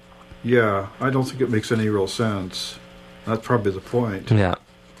up. Yeah, I don't think it makes any real sense. That's probably the point. Yeah.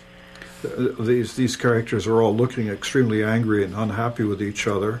 These characters are all looking extremely angry and unhappy with each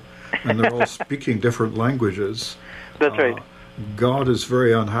other, and they're all speaking different languages. That's right. God is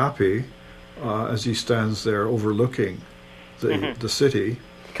very unhappy as he stands there overlooking the city.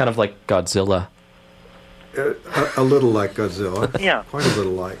 Kind of like Godzilla. A little like Godzilla. Yeah. Quite a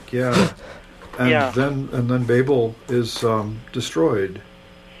little like, yeah. And then Babel is destroyed.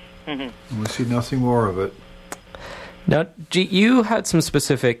 And we see nothing more of it. Now, you had some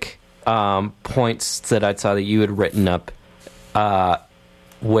specific points that I saw that you had written up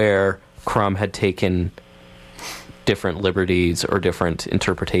where Crumb had taken different liberties or different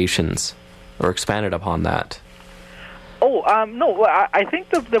interpretations or expanded upon that. No, I think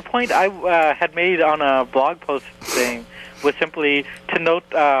the point I had made on a blog post thing was simply to note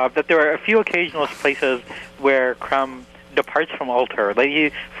that there are a few occasional places where Crumb departs from Alter. Like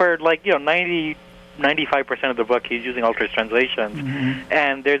 95% of the book he's using Alter's translations,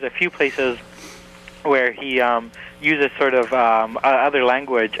 and there's a few places where he uses sort of other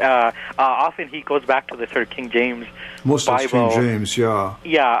language. Often he goes back to the sort of King James Most Bible. King James, yeah.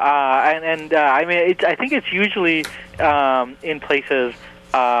 Yeah, I mean, I think it's usually in places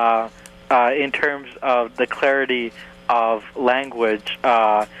in terms of the clarity of language,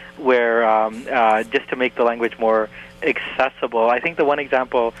 where just to make the language more accessible. I think the one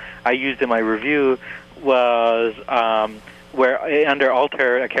example I used in my review was where under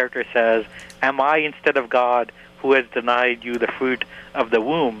altar a character says, "Am I instead of God who has denied you the fruit of the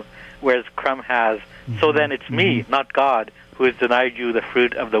womb?" Whereas Crumb has, "So then it's me, not God, who has denied you the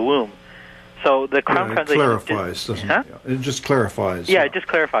fruit of the womb." So the Crumb translation clarifies, doesn't it? Yeah. It just clarifies. Yeah, it just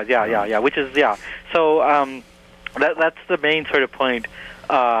clarifies. Yeah. Which is So that's the main sort of point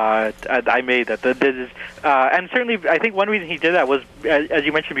I made. That this is, and certainly I think one reason he did that was, as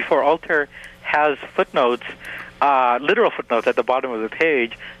you mentioned before, Alter has footnotes. Literal footnotes at the bottom of the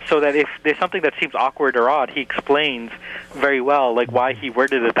page, so that if there's something that seems awkward or odd, he explains very well, like why he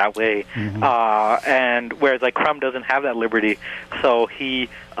worded it that way. And whereas like Crumb doesn't have that liberty, so he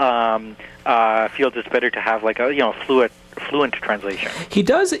feels it's better to have like a fluent translation. He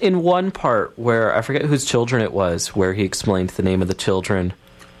does in one part where I forget whose children it was, where he explained the name of the children,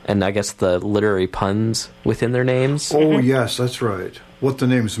 and I guess the literary puns within their names. Oh yes, that's right. What the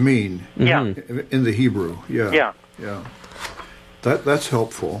names mean. Yeah. In the Hebrew. Yeah. Yeah. That's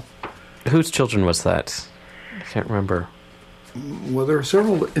helpful. Whose children was that? I can't remember. Well, there are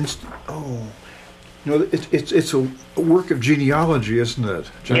several. It's a work of genealogy, isn't it?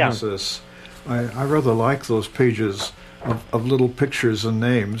 Genesis. Yeah. I rather like those pages of little pictures and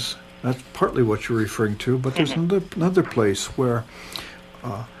names. That's partly what you're referring to. But there's another place where,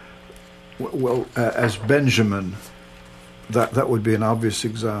 as Benjamin. That would be an obvious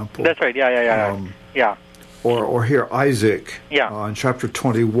example. That's right. Yeah. Or here Isaac. Yeah. In chapter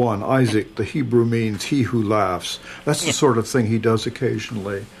 21, Isaac, the Hebrew means he who laughs. That's the sort of thing he does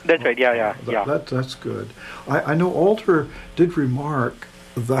occasionally. That's right. Yeah. That's good. I know Alter did remark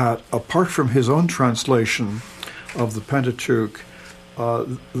that apart from his own translation of the Pentateuch,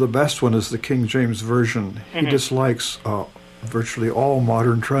 the best one is the King James Version. He dislikes virtually all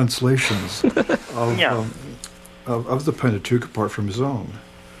modern translations of the Pentateuch apart from his own.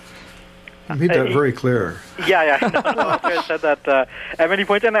 He made that very clear. Yeah. I said that at many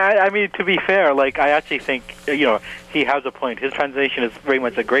points, and I mean, to be fair, like I actually think he has a point. His translation is very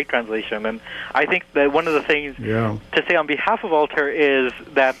much a great translation, and I think that one of the things to say on behalf of Alter is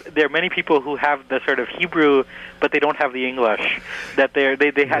that there are many people who have the sort of Hebrew, but they don't have the English. That they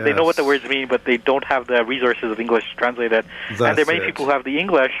know what the words mean, but they don't have the resources of English to translate it. And there are many people who have the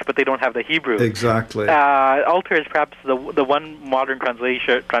English, but they don't have the Hebrew. Exactly. Alter is perhaps the one modern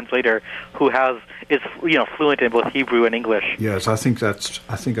translator who is fluent in both Hebrew and English. Yes, I think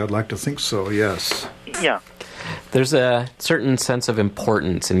I'd like to think so. Yes. Yeah. There's a certain sense of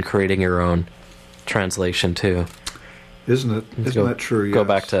importance in creating your own translation too. Isn't it? Isn't that true? Yes. Go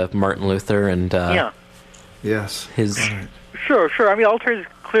back to Martin Luther and yes, his. Right. Sure. I mean, Alter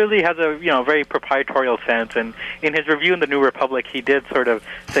clearly has a very proprietorial sense, and in his review in the New Republic, he did sort of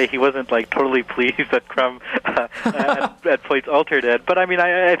say he wasn't like totally pleased that Crumb at points Alter did. But I mean,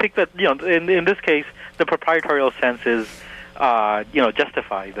 I think that in this case, the proprietorial sense is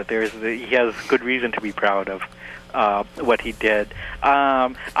justified. That he has good reason to be proud of what he did.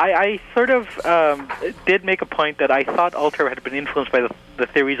 I sort of did make a point that I thought Alter had been influenced by the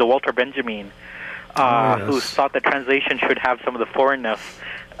theories of Walter Benjamin. Who thought that translation should have some of the foreignness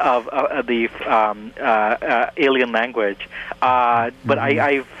of the alien language. But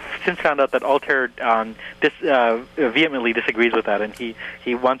I've since found out that Alter vehemently disagrees with that, and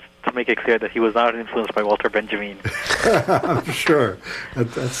he wants to make it clear that he was not influenced by Walter Benjamin. I'm sure.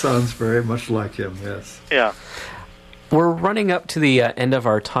 That sounds very much like him, yes. Yeah. We're running up to the end of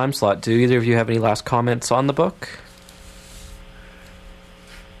our time slot. Do either of you have any last comments on the book?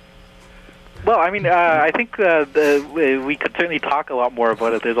 Well, I mean, I think we could certainly talk a lot more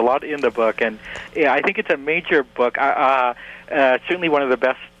about it. There's a lot in the book, and I think it's a major book. Certainly one of the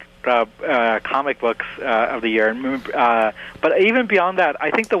best comic books of the year. But even beyond that, I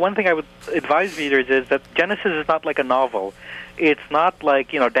think the one thing I would advise readers is that Genesis is not like a novel. It's not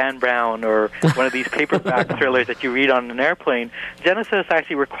like, Dan Brown or one of these paperback thrillers that you read on an airplane. Genesis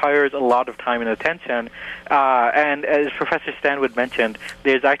actually requires a lot of time and attention. And as Professor Stanwood mentioned,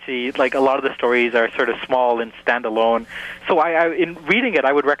 there's actually, like, a lot of the stories are sort of small and standalone. So I in reading it,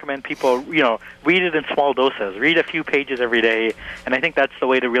 I would recommend people, read it in small doses. Read a few pages every day. And I think that's the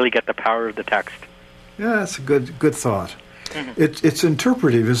way to really get the power of the text. Yeah, that's a good thought. It's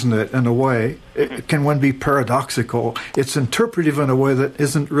interpretive, isn't it, in a way? Can one be paradoxical? It's interpretive in a way that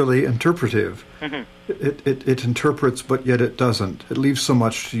isn't really interpretive. It interprets, but yet it doesn't. It leaves so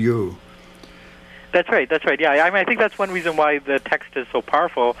much to you. That's right. Yeah, I mean, I think that's one reason why the text is so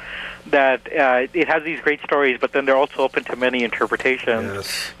powerful, that it has these great stories, but then they're also open to many interpretations.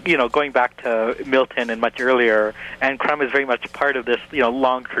 Yes. You know, going back to Milton and much earlier, and Crumb is very much part of this,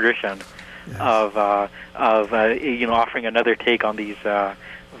 long tradition of offering another take on these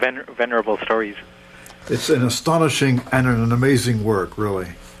venerable stories. It's an astonishing and an amazing work, really.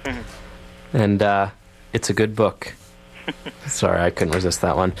 And it's a good book. Sorry, I couldn't resist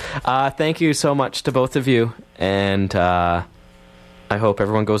that one. Thank you so much to both of you, and I hope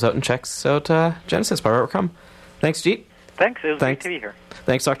everyone goes out and checks out Genesis by Robert Crumb. Thanks, Jeet. Thanks. It was great to be here.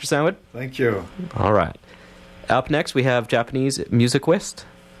 Thanks, Dr. Stanwood. Thank you. All right. Up next, we have Japanese Music Whist.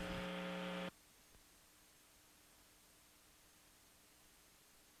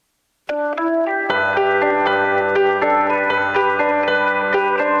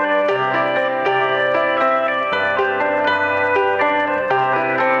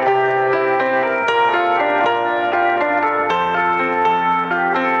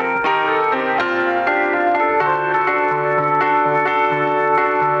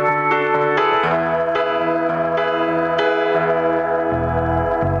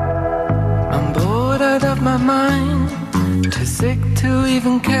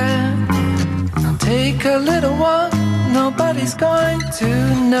 A little while, nobody's going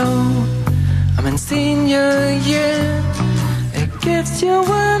to know. I'm in senior year. It gives you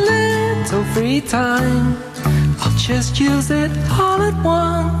a little free time. I'll just use it all at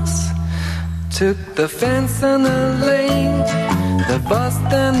once. Took the fence and the lane, the bus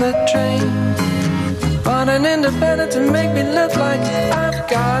and the train. Bought an independent to make me look like I've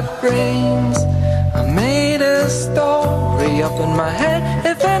got brains. I made a story up in my head.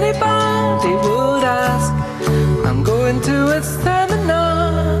 If anybody would ask, I'm going to a seminar.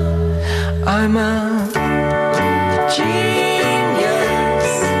 I'm a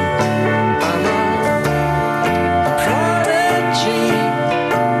genius. I'm a prodigy.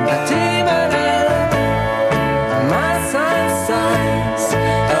 A demon in my size.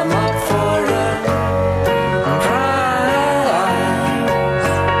 I'm up for a prize.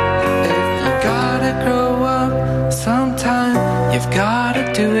 If you gotta grow up sometime, you've gotta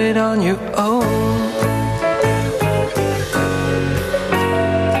do it on your own.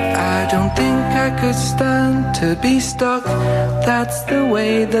 I could stand to be stuck. That's the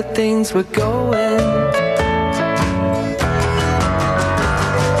way that things were going.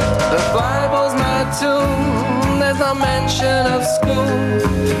 The Bible's my tomb. There's no mention of school.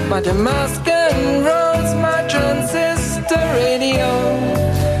 My Damascus roads, my transistor radio.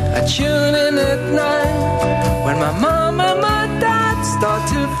 I tune in at night when my mom and my dad start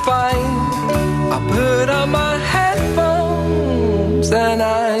to fight. I put on my headphones and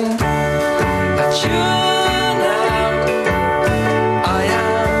I tune out. I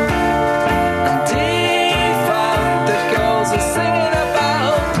am a diva. The girls are singing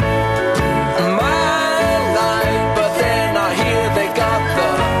about my life, but then I hear they got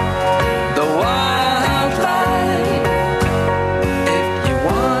the wildlife. If you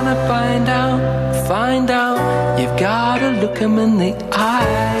wanna find out, you've gotta look 'em in the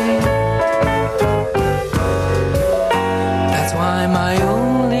eye. That's why my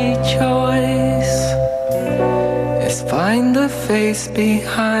only choice is find the face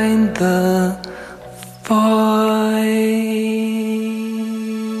behind the voice.